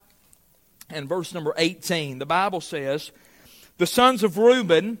and verse number 18. The Bible says, "The sons of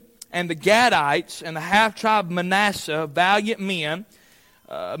Reuben and the Gadites and the half-tribe of Manasseh, valiant men,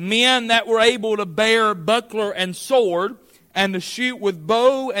 men that were able to bear buckler and sword, and to shoot with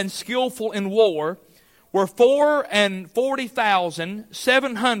bow and skillful in war, were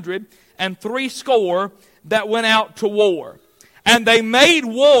 440,760 that went out to war. And they made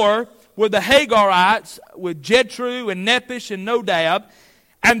war with the Hagarites, with Jethro and Nephish and Nodab,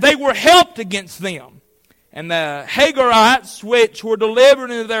 and they were helped against them. And the Hagarites, which were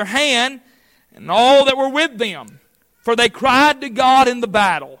delivered into their hand, and all that were with them, for they cried to God in the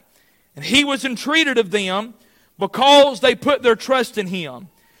battle. And he was entreated of them, because they put their trust in him.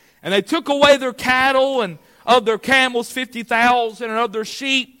 And they took away their cattle, and of their camels 50,000, and of their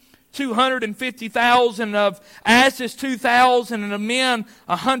sheep 250,000, of asses 2,000, and of men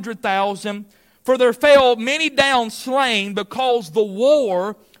 100,000. For there fell many down slain, because the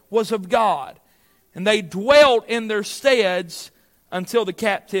war was of God. And they dwelt in their steads until the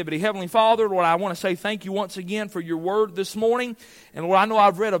captivity." Heavenly Father, Lord, I want to say thank you once again for your word this morning. And Lord, I know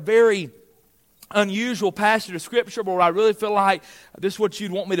I've read a very unusual passage of Scripture, but I really feel like this is what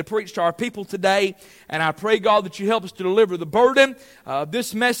you'd want me to preach to our people today. And I pray, God, that you help us to deliver the burden of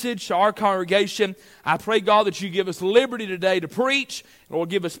this message to our congregation. I pray, God, that you give us liberty today to preach, and will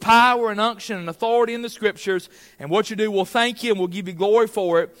give us power and unction and authority in the Scriptures. And what you do, we'll thank you and we'll give you glory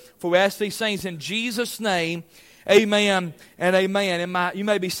for it. For we ask these things in Jesus' name. Amen and amen. You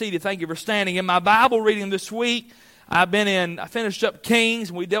may be seated. Thank you for standing. In my Bible reading this week, I finished up Kings,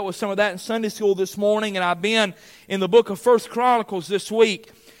 and we dealt with some of that in Sunday school this morning, and I've been in the book of 1 Chronicles this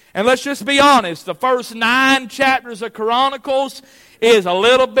week. And let's just be honest, the first 9 chapters of Chronicles is a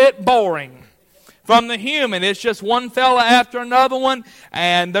little bit boring. From the human, it's just one fella after another one,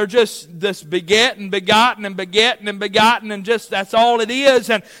 and they're just begotten, and just that's all it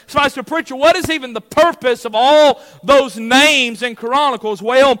is. And so I said, "Preacher, what is even the purpose of all those names in Chronicles?"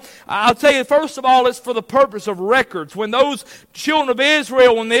 Well, I'll tell you, first of all, it's for the purpose of records. When those children of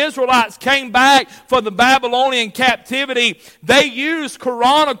Israel, when the Israelites came back from the Babylonian captivity, they used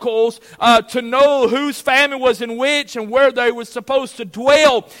Chronicles to know whose family was in which and where they were supposed to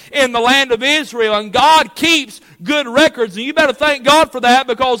dwell in the land of Israel. And God keeps good records, and you better thank God for that,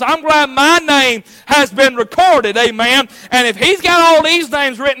 because I'm glad my name has been recorded, amen. And if He's got all these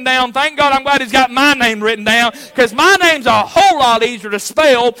names written down, thank God I'm glad He's got my name written down, because my name's a whole lot easier to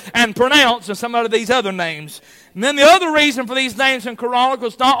spell and pronounce than some of these other names. And then the other reason for these names in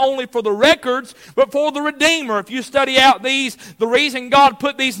Chronicles, not only for the records, but for the Redeemer. If you study out the reason God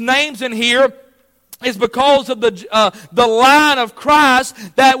put these names in here is because of the line of Christ,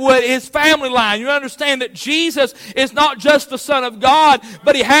 his family line. You understand that Jesus is not just the Son of God,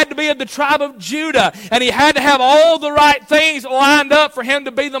 but He had to be of the tribe of Judah, and He had to have all the right things lined up for Him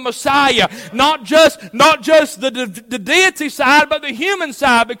to be the Messiah. Not just the deity side, but the human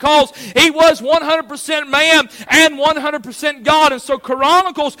side, because He was 100% man and 100% God. And so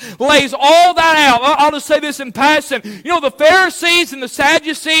Chronicles lays all that out. I'll just say this in passing. You know, the Pharisees and the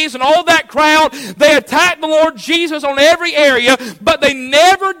Sadducees and all that crowd, they attacked the Lord Jesus on every area, but they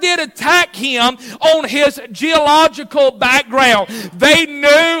never did attack Him on His geological background. They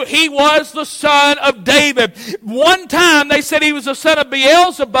knew He was the son of David. One time they said He was the son of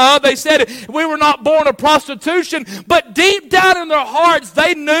Beelzebub. They said we were not born of prostitution, but deep down in their hearts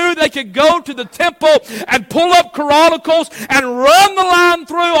they knew they could go to the temple and pull up Chronicles and run the line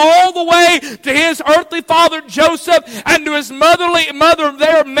through all the way to His earthly father Joseph and to His mother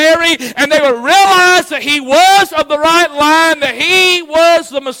there Mary, and they would realize that He was of the right line, that He was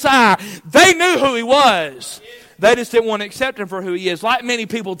the Messiah. They knew who He was. They just didn't want to accept Him for who He is, like many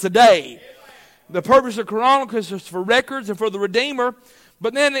people today. The purpose of Chronicles is for records and for the Redeemer,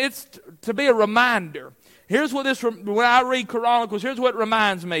 but then it's to be a reminder. Here's what when I read Chronicles, here's what it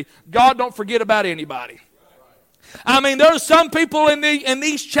reminds me. God don't forget about anybody. I mean, there are some people in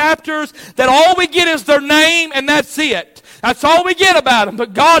these chapters that all we get is their name, and that's it. That's all we get about them,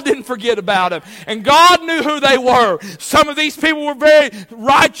 but God didn't forget about them. And God knew who they were. Some of these people were very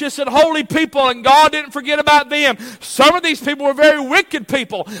righteous and holy people, and God didn't forget about them. Some of these people were very wicked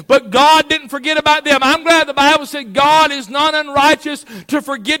people, but God didn't forget about them. I'm glad the Bible said God is not unrighteous to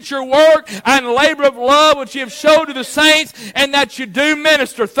forget your work and labor of love which you have showed to the saints, and that you do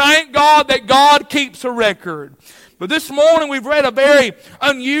minister. Thank God that God keeps a record. But this morning we've read a very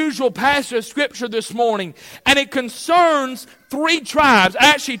unusual passage of Scripture this morning, and it concerns 3 tribes,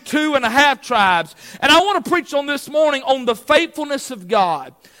 actually 2.5 tribes. And I want to preach on this morning on the faithfulness of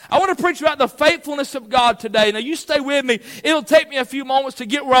God. I want to preach about the faithfulness of God today. Now, you stay with me. It'll take me a few moments to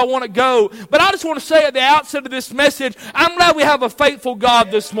get where I want to go. But I just want to say at the outset of this message, I'm glad we have a faithful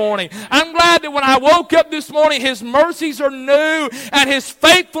God this morning. I'm glad glad that when I woke up this morning, His mercies are new and His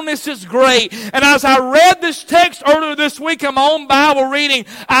faithfulness is great. And as I read this text earlier this week in my own Bible reading,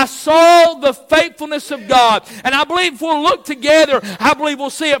 I saw the faithfulness of God. And I believe if we'll look together, I believe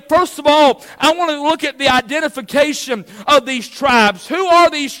we'll see it. First of all, I want to look at the identification of these tribes. Who are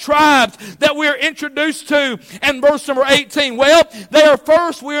these tribes that we're introduced to in verse number 18? Well,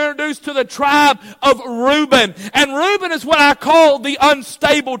 we're introduced to the tribe of Reuben. And Reuben is what I call the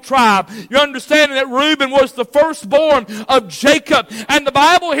unstable tribe. You understand that Reuben was the firstborn of Jacob. And the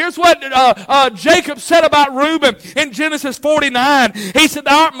Bible, here's what Jacob said about Reuben in Genesis 49. He said,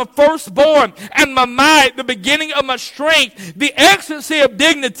 "Thou art my firstborn and my might, the beginning of my strength, the excellency of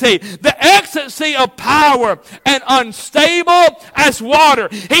dignity, the excellency of power, and unstable as water."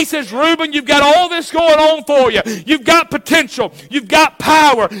 He says, Reuben, you've got all this going on for you. You've got potential. You've got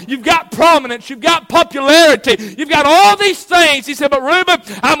power. You've got prominence. You've got popularity. You've got all these things. He said, but Reuben,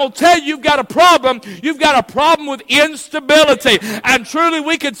 I'm going to tell you, you've got a problem. You've got a problem with instability. And truly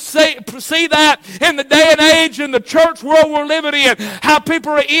we could see that in the day and age in the church world we're living in. How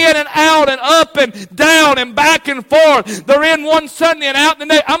people are in and out and up and down and back and forth. They're in one Sunday and out the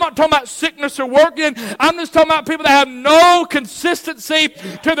next. I'm not talking about sickness or working. I'm just talking about people that have no consistency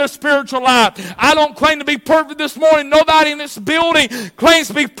to their spiritual life. I don't claim to be perfect this morning. Nobody in this building claims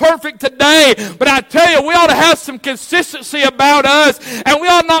to be perfect today. But I tell you, we ought to have some consistency about us. And we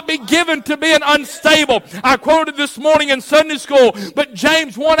ought not be given to being unstable. I quoted this morning in Sunday school, but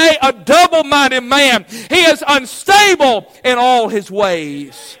James 1:8, a double-minded man, he is unstable in all his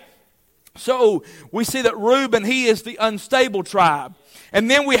ways. So we see that Reuben, he is the unstable tribe. And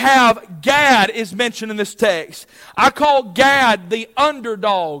then we have Gad is mentioned in this text. I call Gad the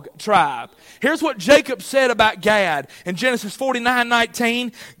underdog tribe. Here's what Jacob said about Gad in Genesis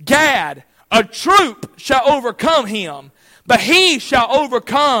 49:19. Gad, a troop shall overcome him, but he shall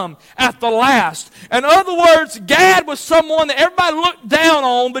overcome at the last. In other words, Gad was someone that everybody looked down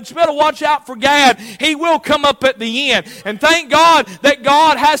on, but you better watch out for Gad. He will come up at the end. And thank God that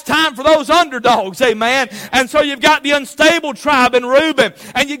God has time for those underdogs, amen. And so you've got the unstable tribe in Reuben,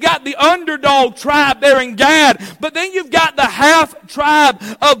 and you've got the underdog tribe there in Gad, but then you've got the half tribe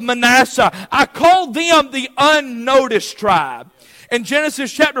of Manasseh. I call them the unnoticed tribe. In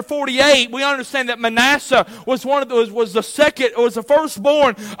Genesis chapter 48, we understand that Manasseh was the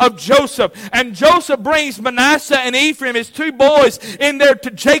firstborn of Joseph. And Joseph brings Manasseh and Ephraim, his two boys, in there to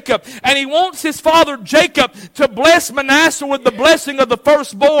Jacob. And he wants his father Jacob to bless Manasseh with the blessing of the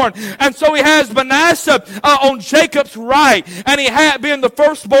firstborn. And so he has Manasseh on Jacob's right, and he being the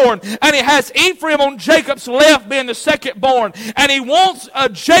firstborn. And he has Ephraim on Jacob's left, being the secondborn. And he wants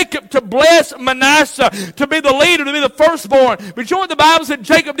Jacob to bless Manasseh, to be the leader, to be the firstborn. But you know what the Bible said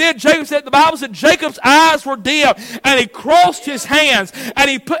Jacob did? The Bible said Jacob's eyes were dim, and he crossed his hands, and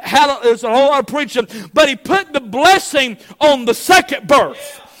he there's a whole lot of preaching, but he put the blessing on the second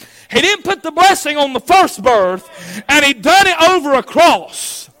birth. He didn't put the blessing on the first birth, and he done it over a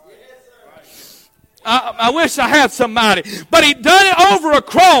cross. I wish I had somebody. But he done it over a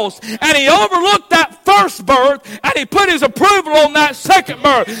cross, and he overlooked that first birth, and he put his approval on that second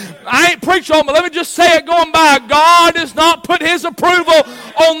birth. I ain't preaching on, but let me just say it going by. God does not put his approval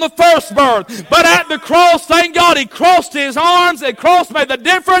on the first birth. But at the cross, thank God, he crossed his arms, the cross made the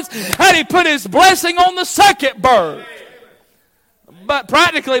difference, and he put his blessing on the second birth. But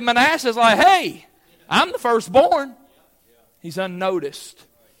practically, Manasseh's like, hey, I'm the firstborn. He's unnoticed.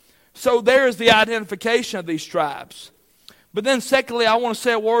 So there's the identification of these tribes. But then secondly, I want to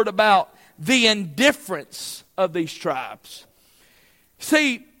say a word about the indifference of these tribes.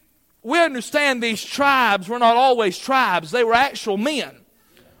 See, we understand these tribes were not always tribes. They were actual men.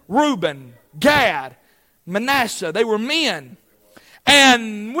 Reuben, Gad, Manasseh, they were men.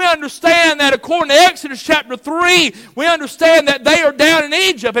 And we understand that according to Exodus chapter 3, we understand that they are down in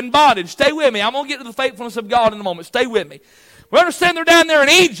Egypt in bondage. Stay with me. I'm going to get to the faithfulness of God in a moment. Stay with me. We understand they're down there in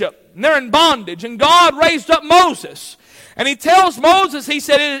Egypt, and they're in bondage, and God raised up Moses. And he tells Moses, he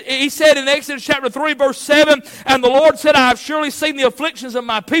said in Exodus chapter 3, verse 7, and the Lord said, I have surely seen the afflictions of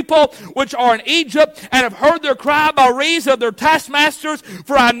my people, which are in Egypt, and have heard their cry by reason of their taskmasters,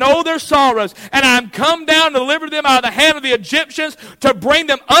 for I know their sorrows. And I am come down to deliver them out of the hand of the Egyptians, to bring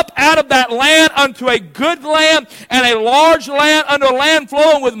them up out of that land unto a good land, and a large land, unto a land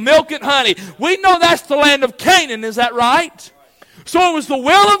flowing with milk and honey. We know that's the land of Canaan, is that right? So it was the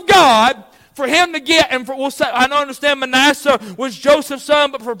will of God for him to get, and we'll say, I don't understand Manasseh was Joseph's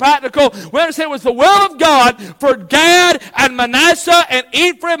son, but for practical, we understand it was the will of God for Gad and Manasseh and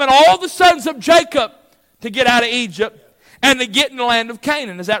Ephraim and all the sons of Jacob to get out of Egypt and to get in the land of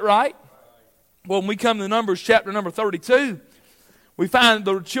Canaan. Is that right? Well, when we come to Numbers chapter number 32, we find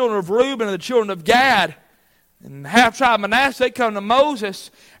the children of Reuben and the children of Gad and half-tribe Manasseh, they come to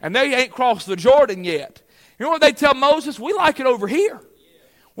Moses, and they ain't crossed the Jordan yet. You know what they tell Moses? We like it over here.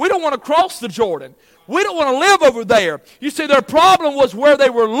 We don't want to cross the Jordan. We don't want to live over there. You see, their problem was where they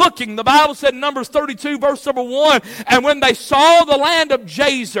were looking. The Bible said in Numbers 32, verse number 1, and when they saw the land of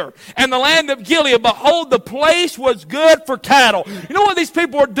Jazer and the land of Gilead, behold, the place was good for cattle. You know what these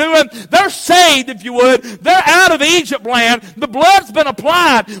people are doing? They're saved, if you would. They're out of Egypt land. The blood's been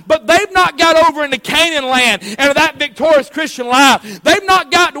applied, but they've not got over into Canaan land and that victorious Christian life. They've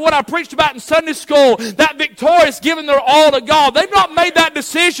not got to what I preached about in Sunday school, that victorious giving their all to God. They've not made that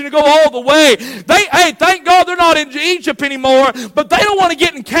decision to go all the way. Hey, thank God they're not in Egypt anymore, but they don't want to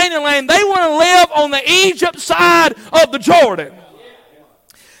get in Canaan land. They want to live on the Egypt side of the Jordan.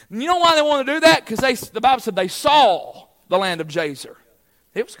 And you know why they want to do that? Because the Bible said they saw the land of Jazer.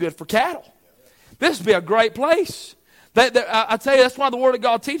 It was good for cattle. This would be a great place. I tell you, that's why the Word of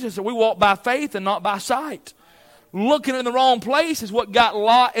God teaches us that we walk by faith and not by sight. Looking in the wrong place is what got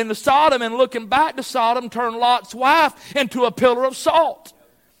Lot into Sodom, and looking back to Sodom turned Lot's wife into a pillar of salt.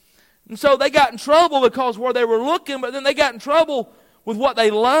 And so they got in trouble because where they were looking, but then they got in trouble with what they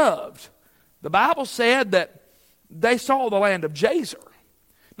loved. The Bible said that they saw the land of Jazer.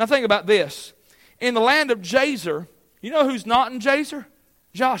 Now think about this. In the land of Jazer, you know who's not in Jazer?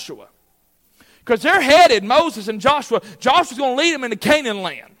 Joshua. Because they're headed, Moses and Joshua. Joshua's going to lead them into Canaan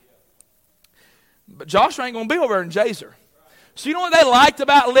land. But Joshua ain't going to be over in Jazer. So you know what they liked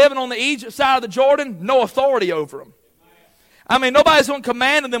about living on the Egypt side of the Jordan? No authority over them. I mean, nobody's going to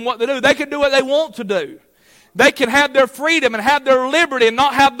command them what to do. They can do what they want to do. They can have their freedom and have their liberty and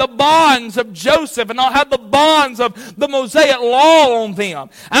not have the bonds of Joseph and not have the bonds of the Mosaic law on them.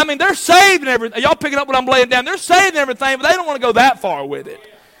 I mean, they're saved and everything. Y'all picking up what I'm laying down? They're saved and everything, but they don't want to go that far with it.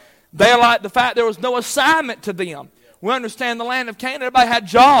 They like the fact there was no assignment to them. We understand the land of Canaan. Everybody had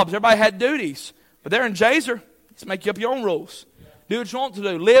jobs. Everybody had duties. But they're in Jazer. Just make you up your own rules. Do what you want to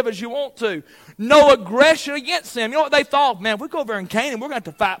do. Live as you want to. No aggression against them. You know what they thought? Man, if we go over in Canaan, we're going to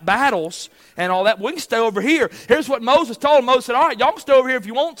have to fight battles and all that. We can stay over here. Here's what Moses told them. Moses said, all right, y'all can stay over here if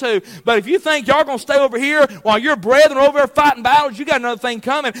you want to. But if you think y'all going to stay over here while your brethren are over there fighting battles, you got another thing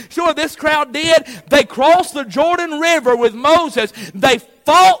coming. You know what this crowd did? They crossed the Jordan River with Moses. They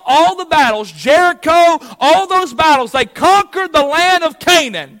fought all the battles. Jericho, all those battles. They conquered the land of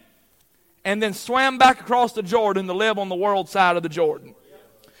Canaan. And then swam back across the Jordan to live on the world side of the Jordan.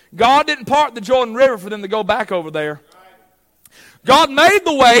 God didn't part the Jordan River for them to go back over there. God made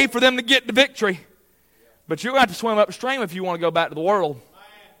the way for them to get to victory. But you're going to have to swim upstream if you want to go back to the world.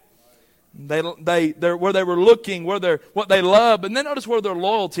 They're where they were looking, what they loved. And then notice where their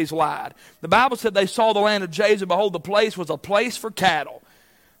loyalties lied. The Bible said they saw the land of Jazer. Behold, the place was a place for cattle.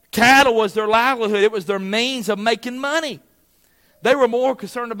 Cattle was their livelihood. It was their means of making money. They were more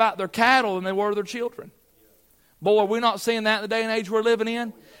concerned about their cattle than they were their children. Boy, are we not seeing that in the day and age we're living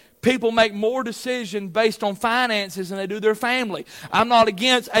in? People make more decisions based on finances than they do their family. I'm not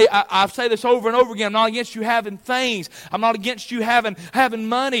against, I say this over and over again, I'm not against you having things. I'm not against you having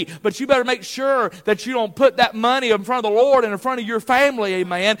money. But you better make sure that you don't put that money in front of the Lord and in front of your family,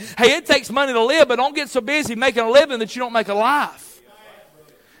 amen. Hey, it takes money to live, but don't get so busy making a living that you don't make a life.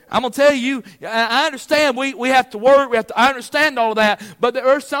 I'm going to tell you, I understand we have to work, I understand all of that, but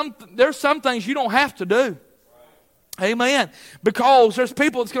there's some things you don't have to do. Amen. Because there's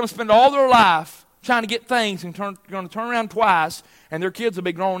people that's going to spend all their life trying to get things and going to turn around twice, and their kids will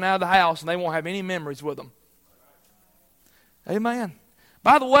be grown out of the house and they won't have any memories with them. Amen.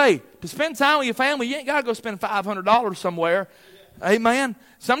 By the way, to spend time with your family, you ain't got to go spend $500 somewhere. Amen.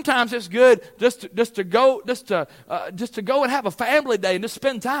 Sometimes it's good just to go and have a family day and just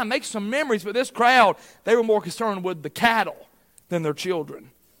spend time, make some memories. But this crowd, they were more concerned with the cattle than their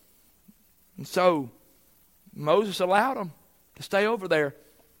children. And so Moses allowed them to stay over there.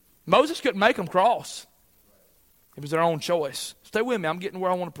 Moses couldn't make them cross. It was their own choice. Stay with me. I'm getting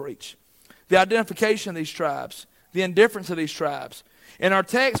where I want to preach. The identification of these tribes, the indifference of these tribes. In our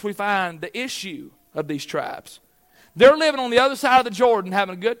text, we find the issue of these tribes. They're living on the other side of the Jordan,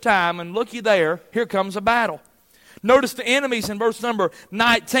 having a good time, and looky there, here comes a battle. Notice the enemies in verse number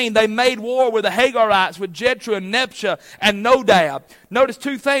 19. They made war with the Hagarites, with Jethro and Nepsha and Nodab. Notice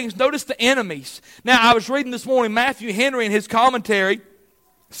two things. Notice the enemies. Now, I was reading this morning, Matthew Henry in his commentary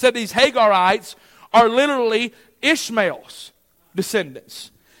said these Hagarites are literally Ishmael's descendants.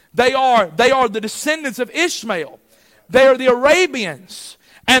 They are the descendants of Ishmael. They are the Arabians.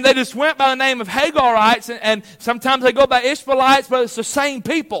 And they just went by the name of Hagarites, and sometimes they go by Ishmaelites, but it's the same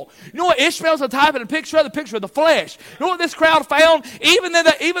people. You know what Ishmael's a type and a picture of? The picture of the flesh. You know what this crowd found? Even though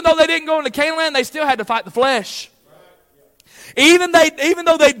they didn't go into Canaan land, they still had to fight the flesh. Even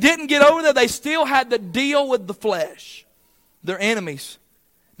though they didn't get over there, they still had to deal with the flesh. Their enemies.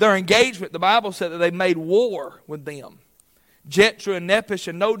 Their engagement, the Bible said that they made war with them. Jethro and Nephish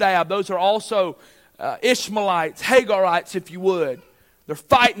and Nodab, those are also Ishmaelites, Hagarites, if you would. They're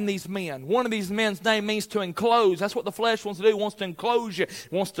fighting these men. One of these men's name means to enclose. That's what the flesh wants to do. It wants to enclose you.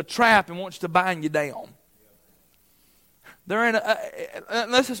 It wants to trap and wants to bind you down. They're in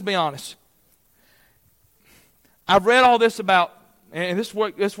let's just be honest. I've read all this about, and this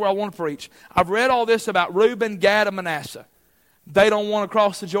is where I want to preach. I've read all this about Reuben, Gad, and Manasseh. They don't want to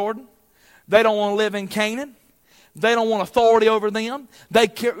cross the Jordan. They don't want to live in Canaan. They don't want authority over them.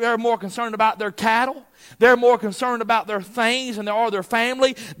 They're more concerned about their cattle. They're more concerned about their things and their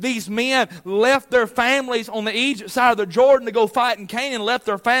family. These men left their families on the Egypt side of the Jordan to go fight in Canaan, left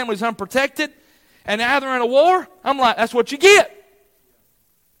their families unprotected, and now they're in a war. I'm like, that's what you get.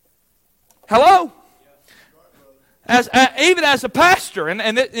 Hello? Even as a pastor,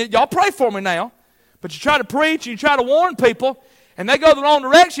 and y'all pray for me now, but you try to preach, you try to warn people, and they go the wrong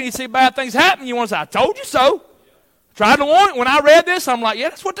direction, you see bad things happen, you want to say, I told you so. Tried to warn it. When I read this, I'm like, yeah,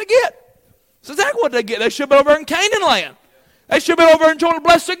 that's what they get. That's exactly what they get. They should have been over in Canaan land. They should have been over enjoying the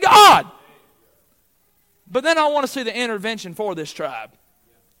blessing of God. But then I want to see the intervention for this tribe.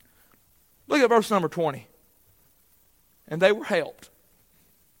 Look at verse number 20. And they were helped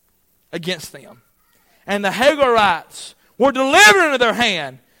against them. And the Hagarites were delivered into their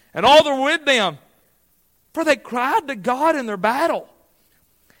hand, and all that were with them. For they cried to God in their battle.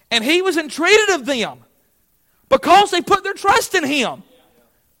 And he was entreated of them, because they put their trust in him.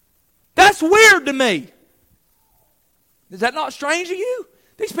 That's weird to me. Is that not strange to you?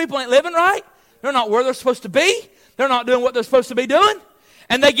 These people ain't living right. They're not where they're supposed to be. They're not doing what they're supposed to be doing.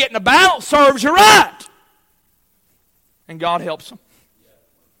 And they get in a battle, serves you right. And God helps them.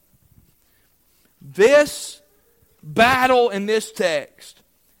 This battle in this text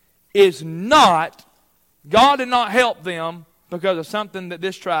is not, God did not help them because of something that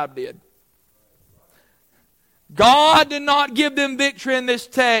this tribe did. God did not give them victory in this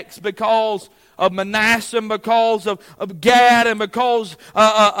text because of Manasseh, and because of Gad, and because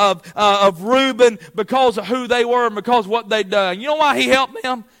of Reuben, because of who they were and because of what they'd done. You know why he helped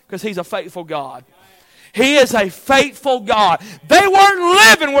them? Because he's a faithful God. He is a faithful God. They weren't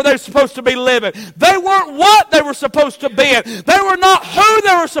living where they were supposed to be living. They weren't what they were supposed to be in. They were not who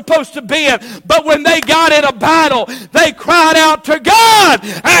they were supposed to be in. But when they got in a battle, they cried out to God,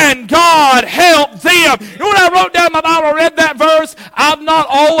 and God helped them. You know what I wrote down in my Bible? I read that verse. I've not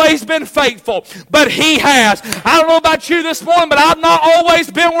always been faithful, but he has. I don't know about you this morning, but I've not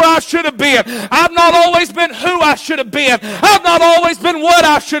always been where I should have been. I've not always been who I should have been. I've not always been what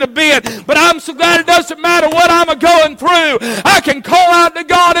I should have been. But I'm so glad it doesn't matter what I'm going through. I can call out to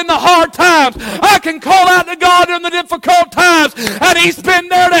God in the hard times. I can call out to God in the difficult times. And he's been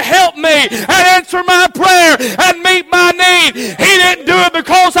there to help me and answer my prayer and meet my need. He didn't do it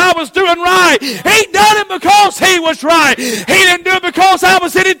because I was doing right. He done it because he was right. He didn't do it because I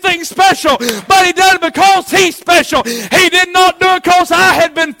was anything special, but he did it because he's special. He did not do it because I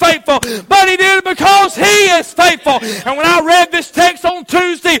had been faithful, but he did it because he is faithful. And when I read this text on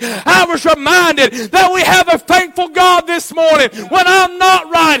Tuesday, I was reminded that we have a faithful God this morning. When I'm not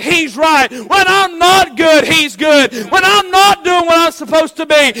right, he's right. When I'm not good, he's good. When I'm not doing what I'm supposed to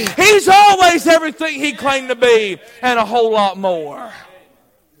be, he's always everything he claimed to be and a whole lot more.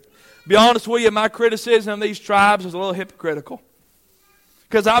 Be honest with you, my criticism of these tribes is a little hypocritical,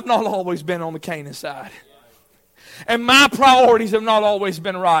 because I've not always been on the Canaan side, and my priorities have not always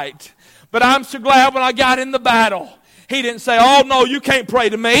been right. But I'm so glad when I got in the battle, he didn't say, oh, no, you can't pray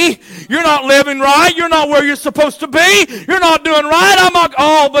to me. You're not living right. You're not where you're supposed to be. You're not doing right. I'm not,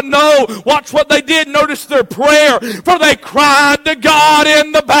 oh, but no. Watch what they did. Notice their prayer. For they cried to God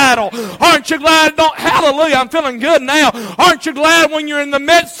in the battle. Aren't you glad? Hallelujah, I'm feeling good now. Aren't you glad when you're in the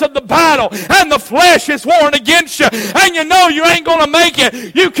midst of the battle and the flesh is warring against you and you know you ain't going to make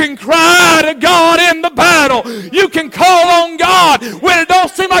it? You can cry to God in the battle. You can call on God when it don't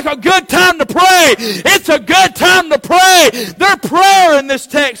seem like a good time to pray. It's a good time to pray. Their prayer in this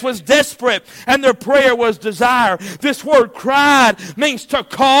text was desperate, and their prayer was desire. This word cried means to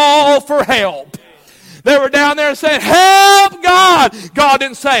call for help. They were down there and saying, help God. God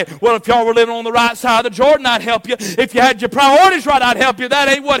didn't say, well, if y'all were living on the right side of the Jordan, I'd help you. If you had your priorities right, I'd help you. That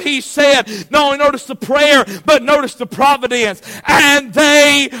ain't what he said. Not only notice the prayer, but notice the providence. And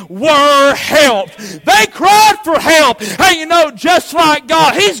they were helped. They cried for help. And you know, just like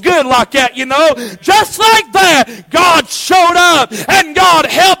God, he's good like that, you know. Just like that, God showed up and God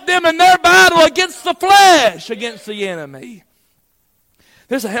helped them in their battle against the flesh, against the enemy.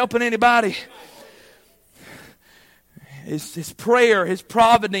 This is helping anybody. His prayer, His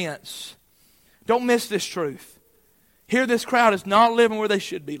providence. Don't miss this truth. Here this crowd is not living where they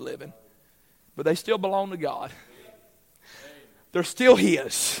should be living. But they still belong to God. They're still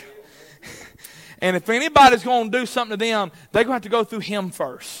His. And if anybody's going to do something to them, they're going to have to go through Him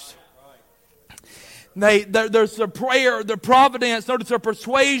first. There's their prayer, their providence, notice their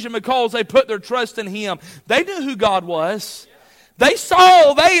persuasion because they put their trust in Him. They knew who God was. They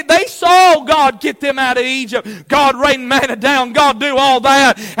saw God get them out of Egypt. God rain manna down. God do all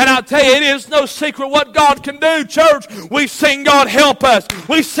that. And I'll tell you, it is no secret what God can do, church. We've seen God help us.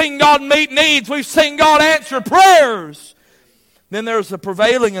 We've seen God meet needs. We've seen God answer prayers. Then there's the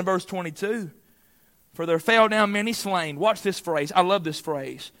prevailing in verse 22. For there fell down many slain. Watch this phrase. I love this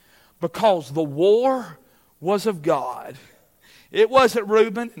phrase. Because the war was of God. It wasn't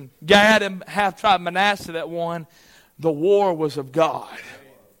Reuben and Gad and half-tribe Manasseh that won. The war was of God.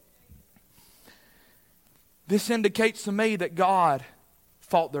 This indicates to me that God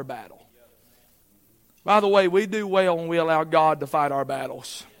fought their battle. By the way, we do well when we allow God to fight our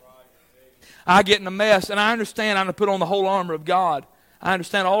battles. I get in a mess, and I understand I'm to put on the whole armor of God. I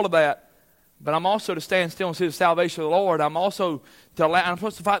understand all of that. But I'm also to stand still and see the salvation of the Lord. I'm also I'm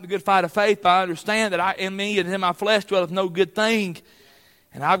supposed to fight the good fight of faith, but I understand that in me and in my flesh dwelleth no good thing.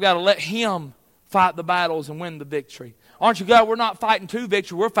 And I've got to let Him fight the battles and win the victory. Aren't you glad we're not fighting to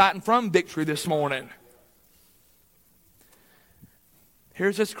victory, we're fighting from victory this morning.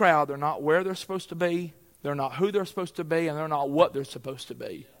 Here's this crowd. They're not where they're supposed to be. They're not who they're supposed to be. And they're not what they're supposed to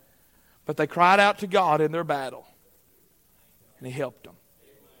be. But they cried out to God in their battle. And He helped them.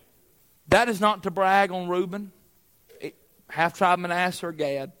 That is not to brag on Reuben, half-tribe Manasseh or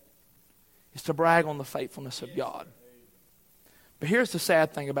Gad. It's to brag on the faithfulness of God. But here's the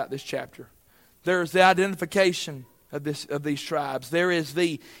sad thing about this chapter. There's the identification of these tribes. There is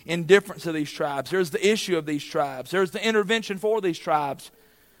the indifference of these tribes. There's the issue of these tribes. There's the intervention for these tribes.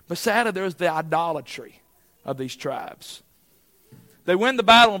 But sadly, there's the idolatry of these tribes. They win the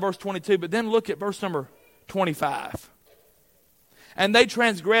battle in verse 22, but then look at verse number 25. And they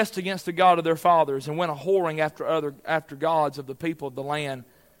transgressed against the God of their fathers and went a-whoring after gods of the people of the land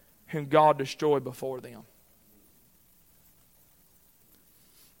whom God destroyed before them.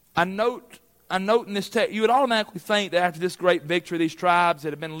 I note in this text, you would automatically think that after this great victory, these tribes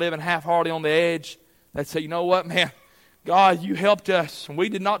that have been living half-heartedly on the edge, they'd say, you know what, man, God, you helped us, and we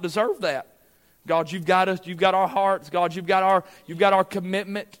did not deserve that. God, you've got us, you've got our hearts. God, you've got our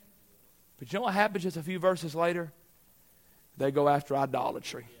commitment. But you know what happens just a few verses later? They go after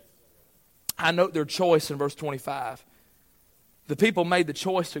idolatry. I note their choice in verse 25. The people made the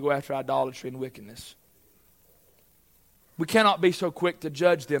choice to go after idolatry and wickedness. We cannot be so quick to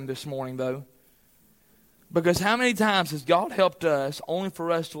judge them this morning, though. Because how many times has God helped us only for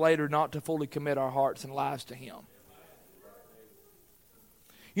us to later not to fully commit our hearts and lives to Him?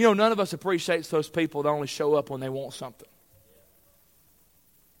 You know, none of us appreciates those people that only show up when they want something.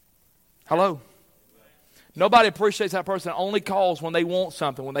 Hello? Nobody appreciates that person that only calls when they want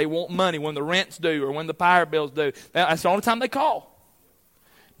something, when they want money, when the rent's due, or when the power bill's due. That's the only time they call.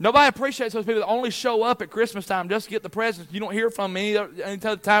 Nobody appreciates those people that only show up at Christmas time just to get the presents. You don't hear from them any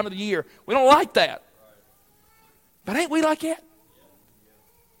other time of the year. We don't like that. But ain't we like that?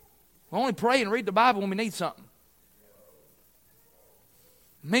 We only pray and read the Bible when we need something.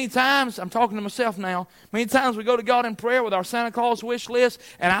 Many times, I'm talking to myself now, many times we go to God in prayer with our Santa Claus wish list,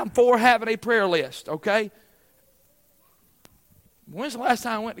 and I'm for having a prayer list, okay? When's the last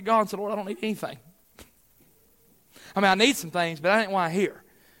time I went to God and said, Lord, I don't need anything? I mean, I need some things, but I ain't why I'm here.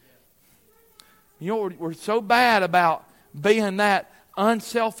 You know, we're so bad about being that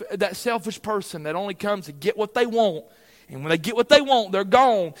selfish person that only comes to get what they want. And when they get what they want, they're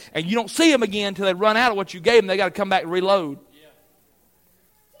gone. And you don't see them again until they run out of what you gave them. They got to come back and reload.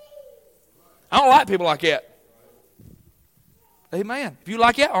 I don't like people like that. Amen. If you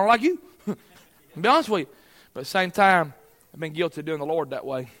like that, I don't like you. I'll be honest with you. But at the same time, I've been guilty of doing the Lord that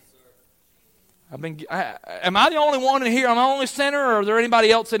way. Am I the only one in here? Am I the only sinner, or is there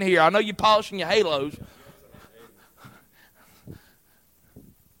anybody else in here? I know you polishing your halos.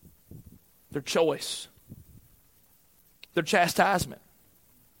 Their choice. Their chastisement.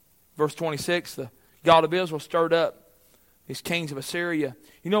 Verse 26, the God of Israel stirred up these kings of Assyria.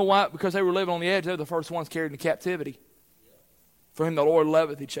 You know why? Because they were living on the edge. They were the first ones carried into captivity. For whom the Lord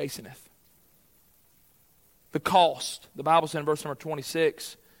loveth, He chasteneth. The cost. The Bible said in verse number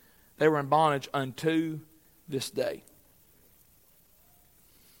 26, they were in bondage unto this day.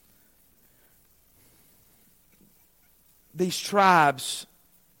 These tribes,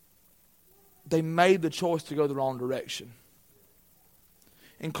 they made the choice to go the wrong direction.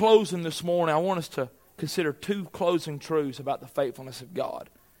 In closing this morning, I want us to consider two closing truths about the faithfulness of God.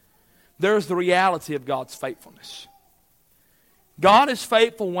 There's the reality of God's faithfulness. God is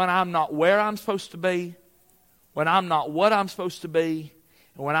faithful when I'm not where I'm supposed to be, when I'm not what I'm supposed to be,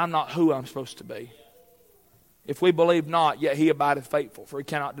 and when I'm not who I'm supposed to be. If we believe not, yet He abideth faithful, for He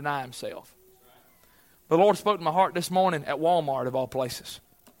cannot deny Himself. The Lord spoke to my heart this morning at Walmart, of all places.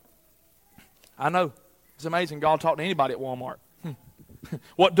 I know. It's amazing God talked to anybody at Walmart.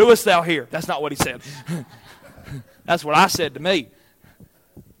 What doest thou here? That's not what He said. That's what I said to me.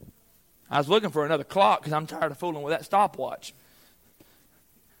 I was looking for another clock because I'm tired of fooling with that stopwatch.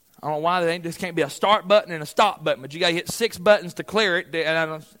 I don't know why there just can't be a start button and a stop button, but you got to hit 6 buttons to clear it.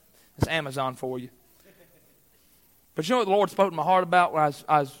 And it's Amazon for you. But you know what the Lord spoke to my heart about when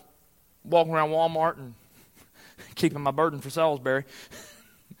I was walking around Walmart and keeping my burden for Salisbury?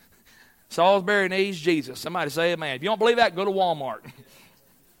 Salisbury needs Jesus. Somebody say amen. If you don't believe that, go to Walmart.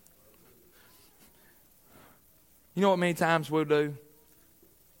 You know what many times we'll do?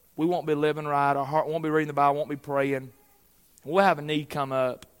 We won't be living right. Our heart won't be reading the Bible, won't be praying. We'll have a need come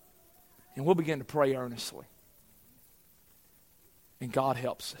up, and we'll begin to pray earnestly. And God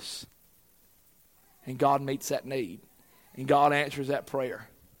helps us. And God meets that need. And God answers that prayer.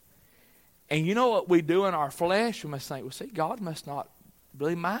 And you know what we do in our flesh? We must think, well, see, God must not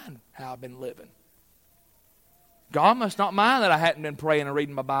really mind how I've been living. God must not mind that I hadn't been praying and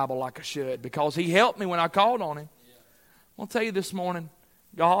reading my Bible like I should, because He helped me when I called on Him. I'll tell you this morning,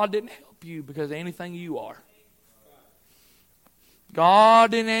 God didn't help you because of anything you are.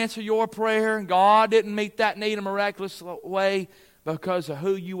 God didn't answer your prayer, and God didn't meet that need in a miraculous way because of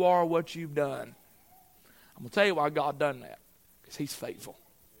who you are or what you've done. I'm going to tell you why God done that. Because He's faithful.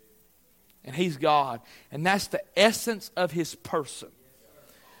 And He's God. And that's the essence of His person.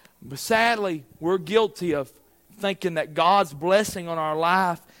 But sadly, we're guilty of thinking that God's blessing on our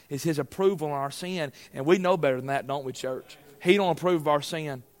life is His approval on our sin. And we know better than that, don't we, church? He don't approve of our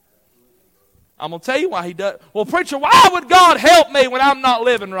sin. I'm going to tell you why He does. Well, preacher, why would God help me when I'm not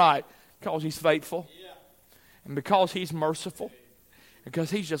living right? Because He's faithful. And because He's merciful.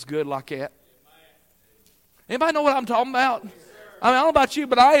 Because He's just good like that. Anybody know what I'm talking about? I mean, I don't know about you,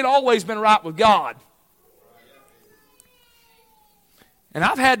 but I ain't always been right with God. And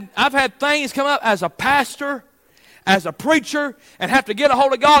I've had things come up as a pastor, as a preacher, and have to get a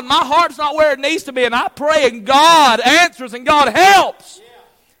hold of God. My heart's not where it needs to be, and I pray, and God answers, and God helps.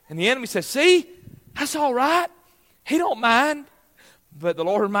 And the enemy says, see, that's all right. He don't mind. But the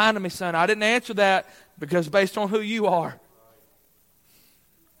Lord reminded me, son, I didn't answer that because based on who you are,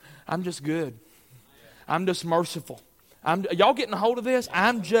 I'm just good. I'm just merciful. Y'all getting a hold of this?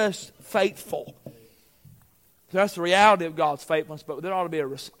 I'm just faithful. So that's the reality of God's faithfulness, but there ought to be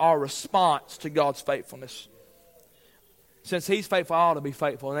our response to God's faithfulness. Since He's faithful, I ought to be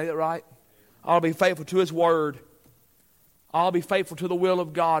faithful. Ain't that right? I ought to be faithful to His Word. I ought to be faithful to the will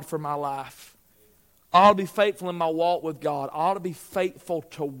of God for my life. I ought to be faithful in my walk with God. I ought to be faithful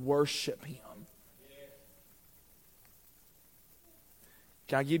to worship Him.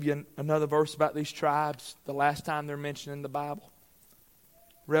 Can I give you another verse about these tribes? The last time they're mentioned in the Bible.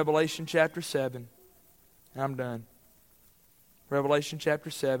 Revelation chapter 7. I'm done. Revelation chapter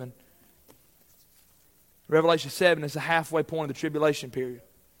 7. Revelation 7 is the halfway point of the tribulation period.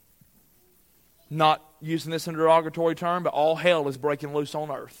 Not using this in a derogatory term, but all hell is breaking loose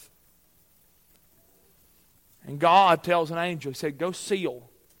on earth. And God tells an angel, He said, go seal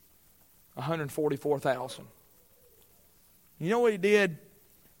 144,000. You know what He did?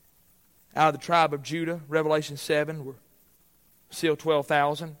 Out of the tribe of Judah, Revelation 7, were sealed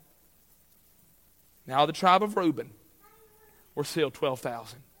 12,000. Now the tribe of Reuben were sealed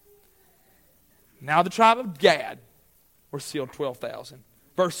 12,000. Now the tribe of Gad were sealed 12,000.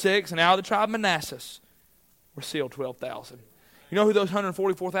 Verse 6, and now the tribe of Manasseh were sealed 12,000. You know who those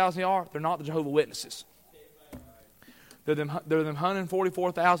 144,000 are? They're not the Jehovah's Witnesses. They're them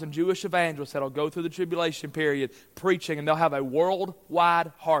 144,000 Jewish evangelists that will go through the tribulation period preaching, and they'll have a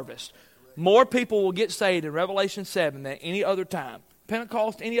worldwide harvest. More people will get saved in Revelation 7 than any other time.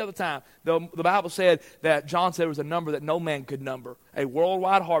 Pentecost, any other time. The Bible said that John said there was a number that no man could number. A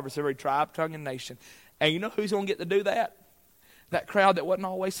worldwide harvest, every tribe, tongue, and nation. And you know who's going to get to do that? That crowd that wasn't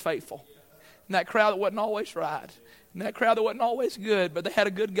always faithful. And that crowd that wasn't always right. And that crowd that wasn't always good, but they had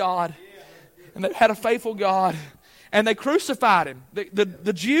a good God. And they had a faithful God. And they crucified Him.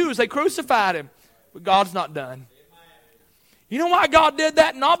 The Jews, they crucified Him. But God's not done. You know why God did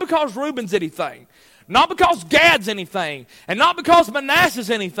that? Not because Reuben's anything. Not because Gad's anything. And not because Manasseh's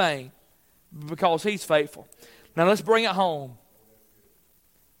anything. But because He's faithful. Now let's bring it home.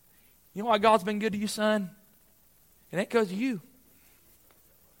 You know why God's been good to you, son? It ain't because of you.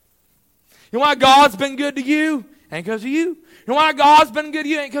 You know why God's been good to you? Ain't because of you. You know why God's been good to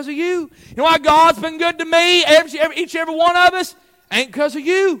you? Ain't because of you. You know why God's been good to me, each and every one of us? Ain't because of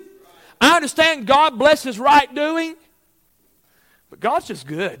you. I understand God blesses right doing, but God's just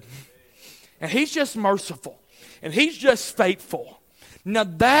good. And He's just merciful. And He's just faithful. Now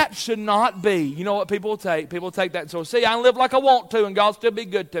that should not be, you know what people will take? People will take that and say, see, I live like I want to and God still be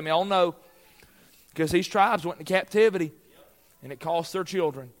good to me. Oh no. Because these tribes went into captivity and it cost their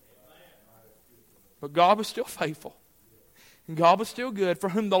children. But God was still faithful. And God was still good. For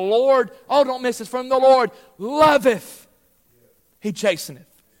whom the Lord, oh don't miss this, for whom the Lord loveth, He chasteneth.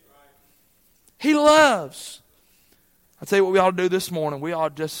 He loves. I'll tell you what we ought to do this morning. We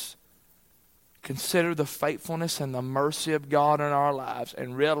ought to just consider the faithfulness and the mercy of God in our lives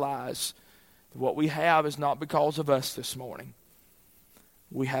and realize that what we have is not because of us this morning.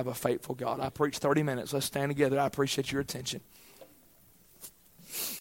 We have a faithful God. I preached 30 minutes. Let's stand together. I appreciate your attention.